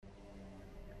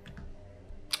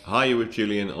Hi, you're with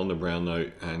Julian on the brown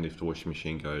note, and if the washing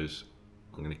machine goes,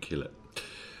 I'm going to kill it.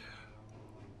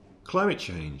 Climate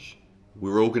change.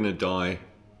 We're all going to die,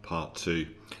 part two.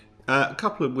 A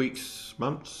couple of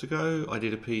months ago, I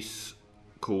did a piece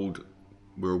called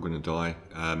We're All Going to Die,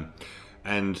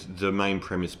 and the main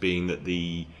premise being that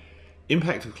the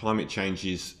impact of climate change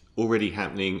is already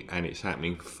happening, and it's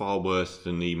happening far worse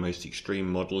than the most extreme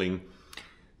modelling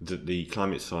that the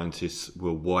climate scientists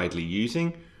were widely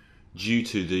using, due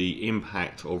to the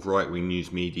impact of right-wing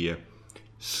news media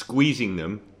squeezing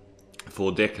them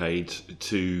for decades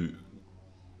to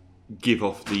give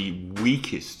off the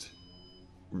weakest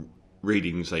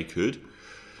readings they could.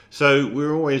 So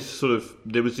we're always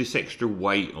there was this extra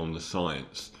weight on the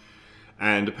science.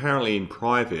 And apparently in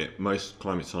private, most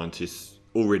climate scientists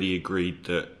already agreed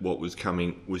that what was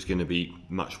coming was going to be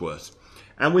much worse.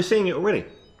 And we're seeing it already.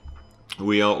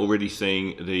 We are already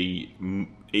seeing the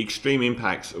extreme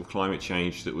impacts of climate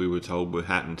change that we were told would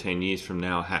happen 10 years from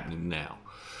now happening now.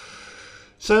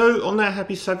 So on that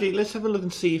happy subject, let's have a look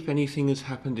and see if anything has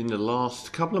happened in the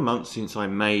last couple of months since I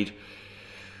made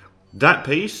that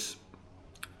piece.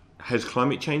 Has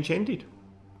climate change ended?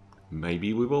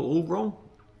 Maybe we were all wrong.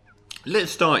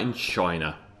 Let's start in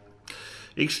China.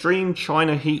 Extreme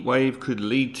China heat wave could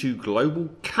lead to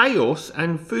global chaos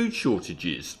and food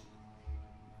shortages.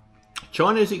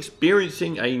 China is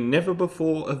experiencing a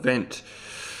never-before event,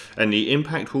 and the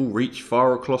impact will reach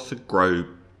far across the globe,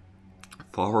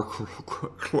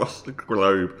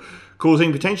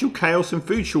 causing potential chaos and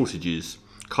food shortages.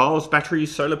 Cars,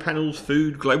 batteries, solar panels,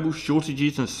 food, global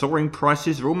shortages and soaring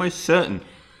prices are almost certain.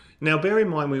 Now, bear in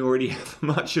mind we already have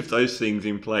much of those things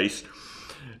in place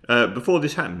before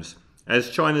this happens. As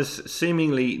China's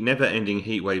seemingly never-ending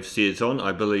heatwave sears on,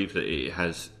 I believe that it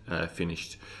has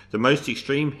finished. The most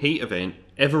extreme heat event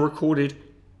ever recorded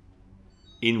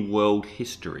in world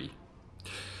history.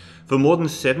 For more than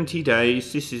 70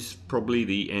 days, this is probably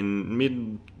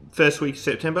the first week of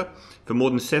September, for more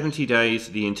than 70 days,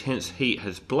 the intense heat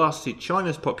has blasted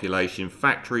China's population,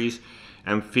 factories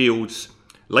and fields.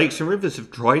 Lakes and rivers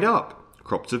have dried up,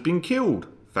 crops have been killed,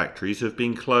 factories have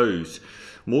been closed.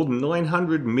 More than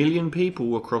 900 million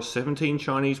people across 17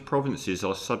 Chinese provinces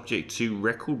are subject to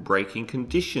record-breaking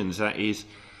conditions. That is,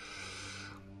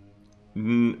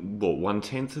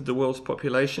 1/10 of the world's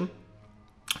population?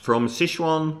 From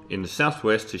Sichuan in the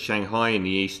southwest to Shanghai in the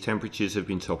east, temperatures have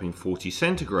been topping 40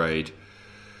 centigrade.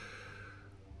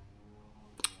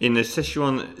 In the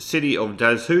Sichuan city of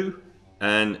Dazhou,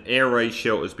 an air raid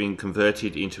shelter has been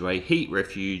converted into a heat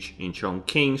refuge. In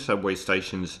Chongqing, subway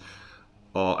stations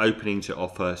are opening to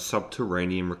offer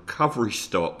subterranean recovery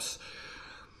stops.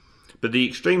 But the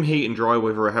extreme heat and dry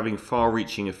weather are having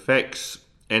far-reaching effects.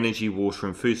 Energy, water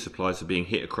and food supplies are being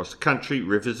hit across the country.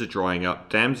 Rivers are drying up,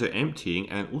 dams are emptying,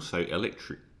 and also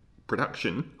electric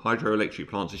production, hydroelectric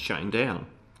plants are shutting down.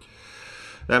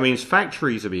 That means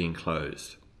factories are being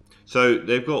closed. So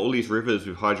they've got all these rivers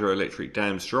with hydroelectric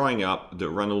dams drying up that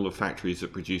run all the factories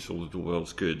that produce all of the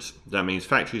world's goods. That means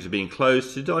factories are being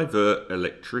closed to divert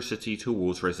electricity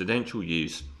towards residential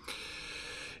use.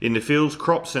 In the fields,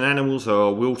 crops and animals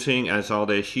are wilting, as are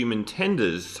their human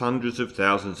tenders. Hundreds of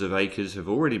thousands of acres have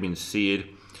already been seared,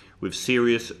 with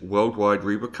serious worldwide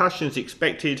repercussions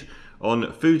expected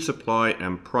on food supply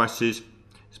and prices,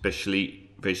 especially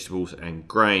vegetables and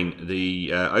grain.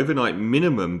 The overnight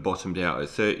minimum bottomed out at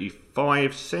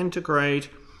 35 centigrade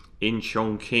in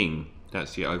Chongqing.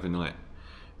 That's the overnight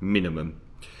minimum.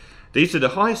 These are the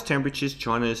highest temperatures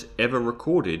China's ever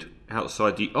recorded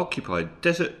outside the occupied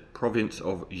desert province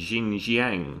of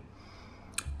Xinjiang.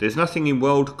 There's nothing in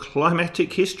world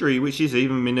climatic history which is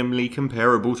even minimally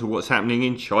comparable to what's happening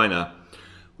in China.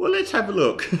 Well, let's have a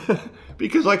look,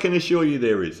 because I can assure you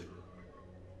there is.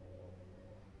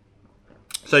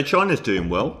 So China's doing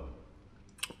well.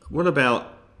 What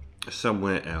about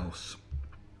somewhere else?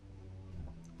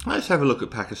 Let's have a look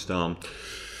at Pakistan.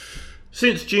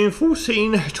 Since June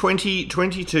 14,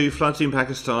 2022, floods in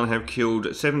Pakistan have killed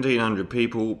 1,700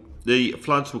 people. The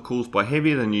floods were caused by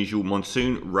heavier than usual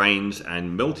monsoon rains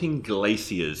and melting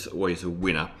glaciers, always a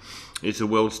winner. It's the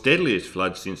world's deadliest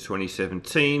flood since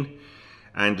 2017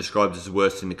 and described as the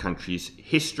worst in the country's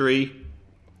history.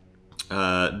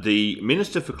 The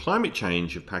Minister for Climate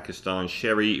Change of Pakistan,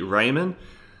 Sherry Rahman,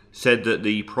 said that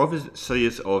the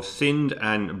provinces of Sindh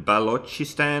and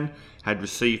Balochistan had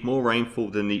received more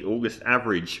rainfall than the August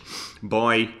average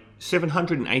by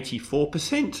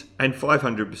 784% and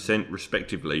 500%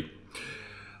 respectively.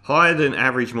 Higher than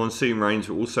average monsoon rains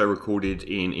were also recorded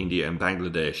in India and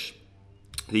Bangladesh.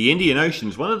 The Indian Ocean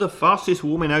is one of the fastest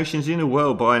warming oceans in the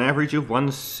world by an average of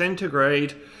 1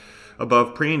 centigrade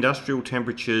above pre-industrial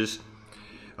temperatures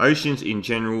Oceans in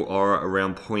general are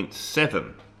around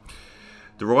 0.7.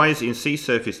 The rise in sea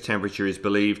surface temperature is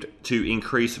believed to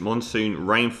increase monsoon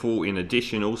rainfall. In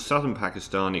addition, all southern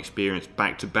Pakistan experienced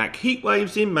back-to-back heat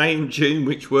waves in May and June,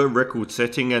 which were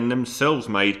record-setting and themselves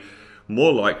made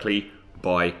more likely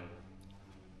by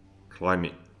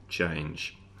climate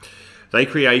change. They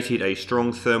created a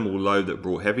strong thermal low that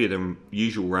brought heavier than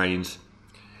usual rains.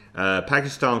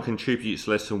 Pakistan contributes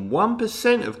less than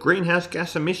 1% of greenhouse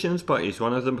gas emissions, but is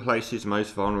one of the places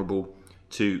most vulnerable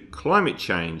to climate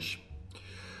change.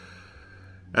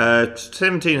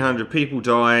 1,700 people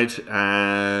died.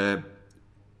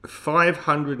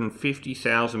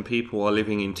 550,000 people are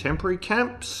living in temporary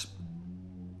camps.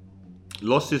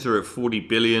 Losses are at 40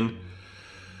 billion.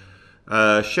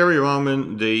 Sherry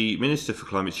Rahman, the Minister for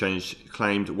Climate Change,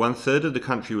 claimed 1/3 of the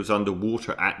country was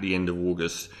underwater at the end of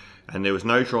August, and there was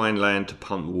no dry land to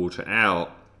pump the water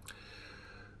out.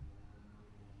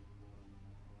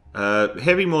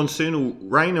 Heavy monsoonal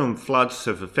rain and floods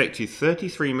have affected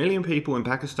 33 million people in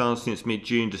Pakistan since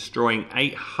mid-June, destroying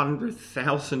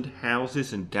 800,000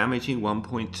 houses and damaging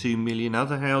 1.2 million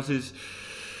other houses.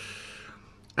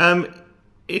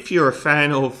 If you're a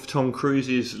fan of Tom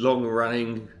Cruise's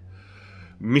long-running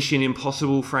Mission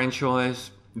Impossible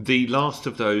franchise, the last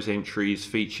of those entries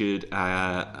featured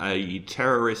a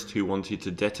terrorist who wanted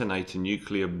to detonate a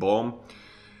nuclear bomb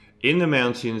in the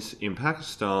mountains in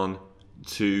Pakistan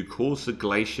to cause the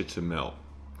glacier to melt,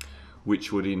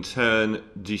 which would in turn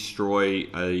destroy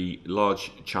a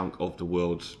large chunk of the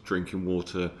world's drinking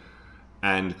water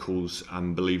and cause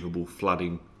unbelievable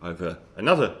flooding over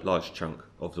another large chunk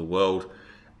of the world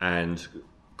and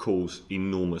cause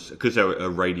enormous, because they're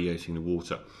irradiating the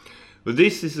water. But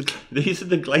these are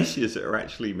the glaciers that are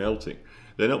actually melting.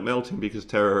 They're not melting because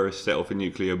terrorists set off a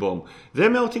nuclear bomb.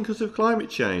 They're melting because of climate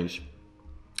change.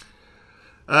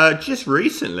 Just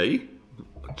recently,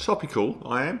 topical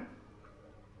I am,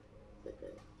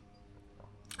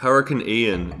 Hurricane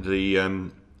Ian,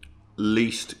 the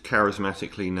least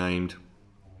charismatically named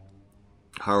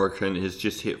hurricane, has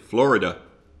just hit Florida,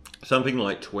 something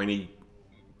like 20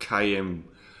 km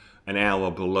an hour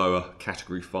below a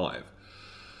Category 5.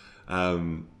 I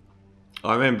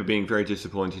remember being very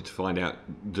disappointed to find out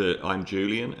that I'm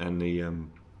Julian, and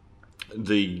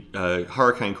the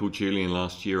hurricane called Julian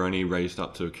last year only raised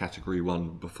up to a Category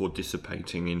 1 before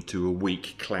dissipating into a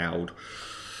weak cloud.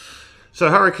 So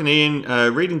Hurricane Ian,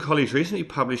 Reading College recently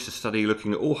published a study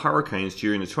looking at all hurricanes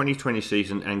during the 2020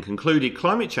 season and concluded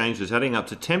climate change was adding up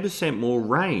to 10% more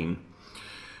rain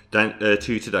than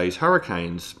to today's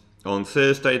hurricanes. On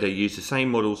Thursday, they used the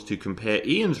same models to compare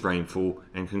Ian's rainfall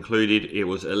and concluded it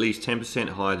was at least 10%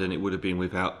 higher than it would have been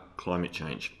without climate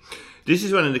change. This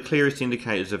is one of the clearest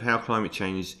indicators of how climate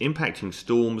change is impacting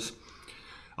storms.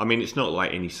 I mean, it's not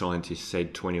like any scientist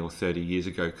said 20 or 30 years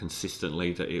ago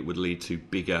consistently that it would lead to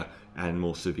bigger and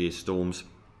more severe storms.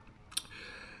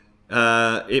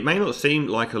 It may not seem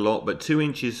like a lot, but 2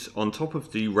 inches on top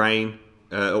of the rain,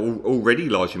 already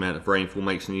large amount of rainfall,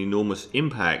 makes an enormous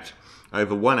impact.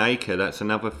 Over 1 acre, that's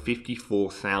another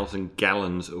 54,000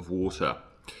 gallons of water.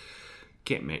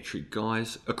 Get metric,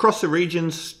 guys. Across the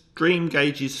region, stream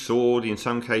gauges soared, in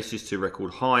some cases to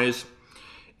record highs.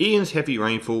 Ian's heavy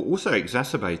rainfall also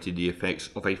exacerbated the effects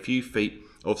of a few feet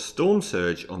of storm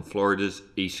surge on Florida's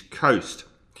east coast.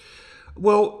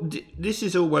 Well, this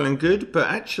is all well and good, but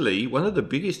actually one of the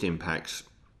biggest impacts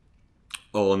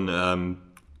on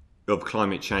of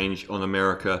climate change on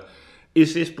America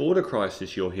is this border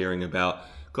crisis you're hearing about.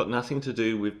 Got nothing to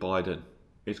do with Biden.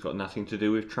 It's got nothing to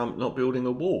do with Trump not building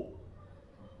a wall.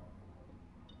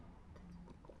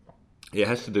 It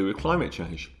has to do with climate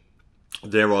change.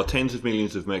 There are tens of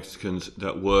millions of Mexicans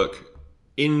that work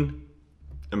in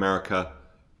America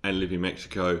and live in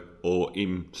Mexico or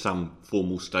in some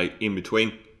formal state in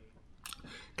between.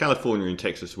 California and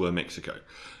Texas were Mexico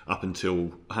up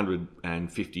until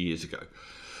 150 years ago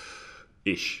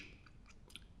ish.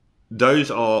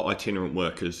 Those are itinerant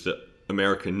workers that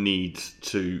America needs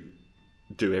to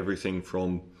do everything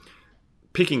from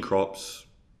picking crops,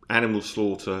 animal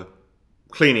slaughter,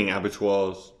 cleaning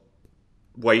abattoirs,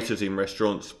 waiters in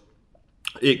restaurants.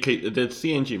 That's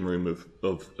the engine room of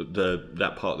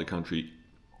that part of the country.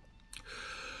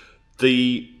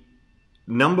 The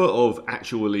number of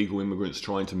actual illegal immigrants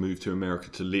trying to move to America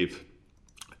to live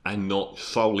and not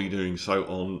solely doing so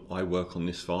on I work on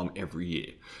this farm every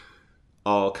year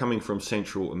are coming from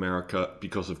Central America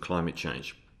because of climate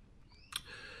change.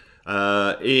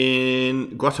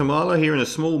 In Guatemala, here in a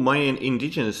small Mayan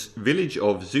indigenous village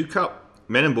of Zucup,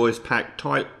 men and boys packed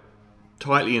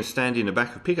tightly and stand in the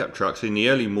back of pickup trucks in the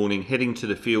early morning, heading to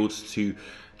the fields to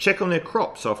check on their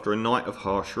crops after a night of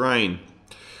harsh rain.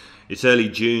 It's early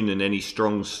June and any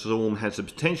strong storm has the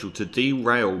potential to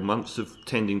derail months of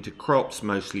tending to crops,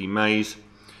 mostly maize.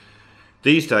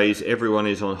 These days, everyone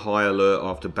is on high alert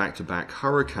after back-to-back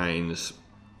hurricanes.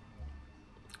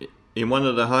 In one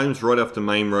of the homes right off the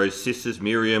main road, sisters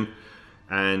Miriam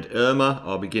and Irma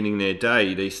are beginning their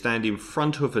day. They stand in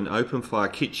front of an open fire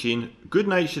kitchen,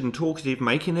 good-natured and talkative,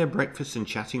 making their breakfast and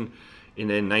chatting in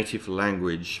their native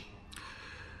language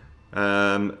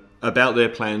about their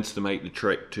plans to make the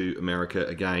trek to America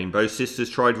again. Both sisters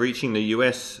tried reaching the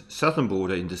US southern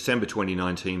border in December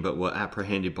 2019 but were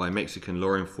apprehended by Mexican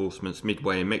law enforcement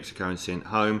midway in Mexico and sent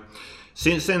home.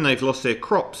 Since then, they've lost their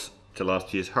crops to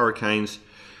last year's hurricanes,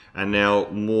 and now,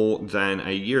 more than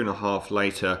a year and a half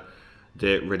later,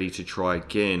 they're ready to try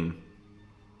again.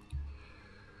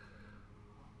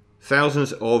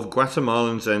 Thousands of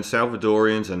Guatemalans and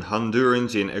Salvadorians and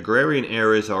Hondurans in agrarian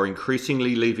areas are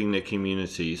increasingly leaving their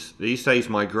communities. These days,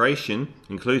 migration,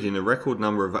 including a record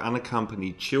number of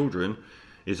unaccompanied children,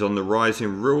 is on the rise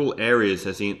in rural areas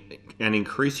as an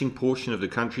increasing portion of the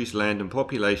country's land and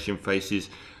population faces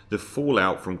the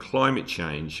fallout from climate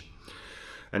change.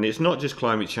 And it's not just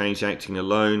climate change acting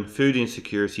alone. Food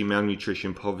insecurity,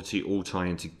 malnutrition, poverty all tie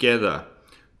in together.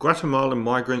 Guatemalan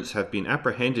migrants have been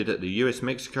apprehended at the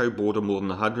US-Mexico border more than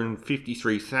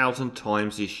 153,000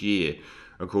 times this year,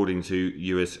 according to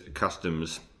US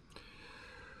Customs.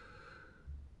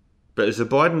 But as the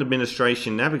Biden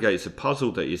administration navigates a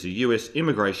puzzle that is the US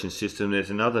immigration system, there's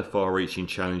another far-reaching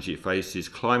challenge it faces: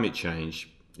 climate change.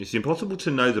 It's impossible to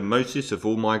know the motives of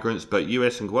all migrants, but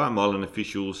US and Guatemalan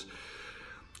officials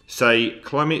say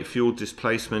climate-fueled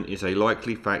displacement is a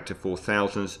likely factor for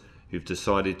thousands who've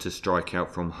decided to strike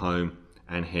out from home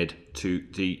and head to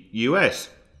the US.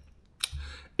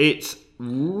 It's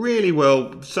really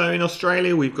well. So in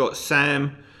Australia, we've got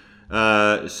Sam.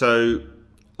 So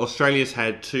Australia's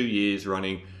had 2 years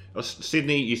running.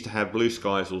 Sydney used to have blue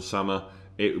skies all summer.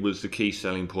 It was the key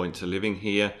selling point to living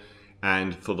here.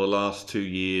 And for the last 2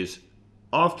 years,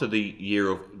 after the year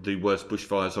of the worst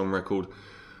bushfires on record,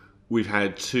 we've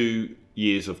had 2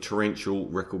 years of torrential,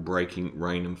 record-breaking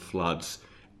rain and floods.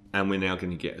 And we're now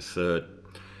going to get a third.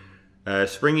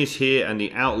 Spring is here and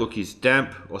the outlook is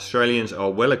damp. Australians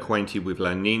are well acquainted with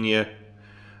La Nina.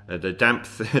 The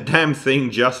damn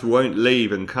thing just won't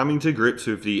leave, and coming to grips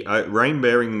with the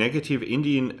rain-bearing negative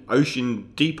Indian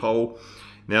Ocean dipole.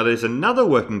 Now there's another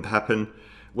weather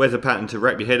pattern to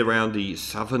wrap your head around: the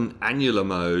southern annular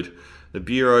mode. The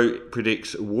Bureau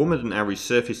predicts warmer than average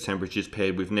surface temperatures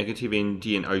paired with negative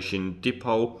Indian Ocean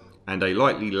dipole and a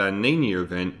likely La Nina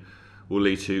event will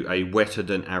lead to a wetter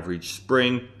than average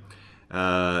spring.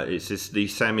 It says the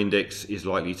SAM index is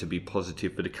likely to be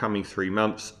positive for the coming 3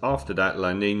 months. After that,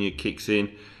 La Nina kicks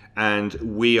in, and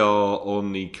we are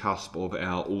on the cusp of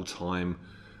our all-time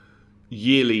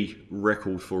yearly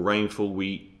record for rainfall.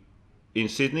 In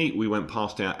Sydney, we went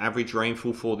past our average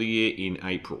rainfall for the year in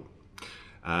April.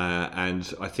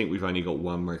 And I think we've only got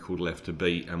one record left to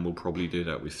beat, and we'll probably do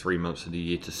that with 3 months of the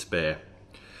year to spare.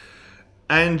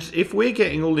 And if we're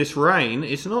getting all this rain,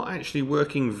 it's not actually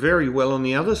working very well on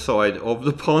the other side of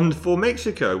the pond for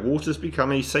Mexico. Water's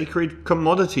become a sacred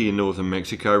commodity in northern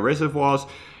Mexico. Reservoirs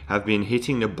have been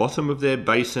hitting the bottom of their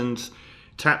basins.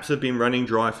 Taps have been running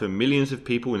dry for millions of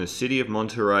people in the city of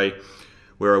Monterrey,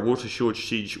 where a water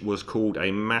shortage was called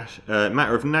a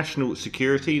matter of national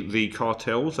security. The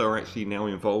cartels are actually now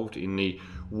involved in the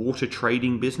water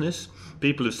trading business.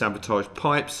 People have sabotaged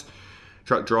pipes.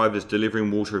 Truck drivers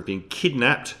delivering water have been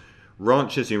kidnapped.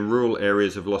 Ranchers in rural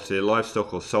areas have lost their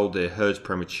livestock or sold their herds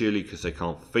prematurely because they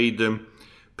can't feed them.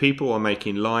 People are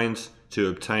making lines to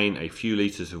obtain a few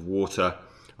litres of water.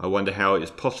 I wonder how it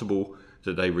is possible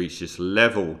that they reach this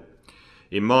level.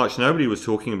 In March, nobody was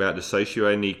talking about the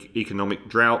socio-economic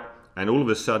drought, and all of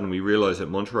a sudden we realised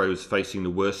that Monterrey was facing the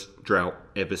worst drought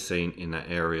ever seen in that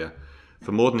area.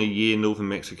 For more than a year, northern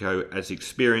Mexico has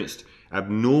experienced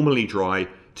abnormally dry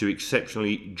to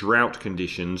exceptionally drought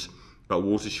conditions, but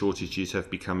water shortages have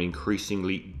become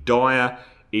increasingly dire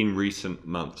in recent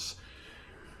months.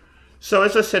 So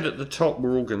as I said at the top,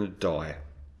 we're all going to die.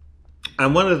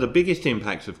 And one of the biggest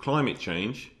impacts of climate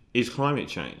change is climate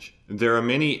change. There are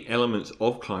many elements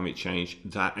of climate change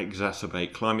that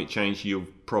exacerbate climate change.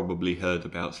 You've probably heard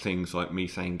about things like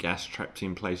methane gas trapped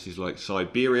in places like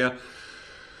Siberia,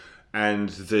 and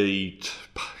the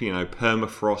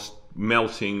permafrost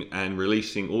melting and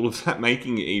releasing all of that,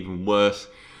 making it even worse.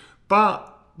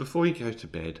 But before you go to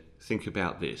bed, think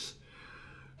about this.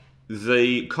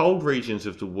 The cold regions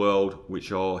of the world,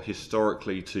 which are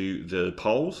historically to the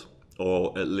poles,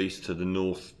 or at least to the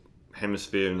north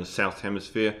hemisphere and the south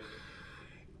hemisphere,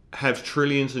 have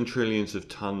trillions and trillions of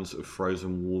tons of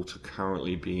frozen water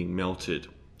currently being melted.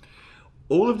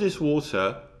 All of this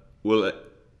water will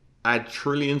add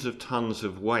trillions of tons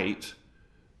of weight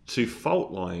to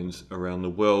fault lines around the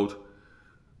world,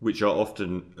 which are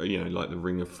often, like the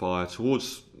Ring of Fire,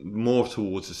 more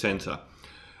towards the center.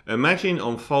 Imagine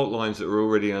on fault lines that are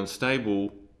already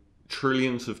unstable,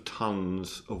 trillions of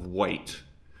tons of weight,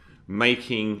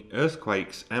 making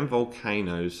earthquakes and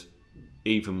volcanoes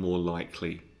even more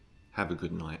likely. Have a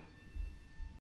good night.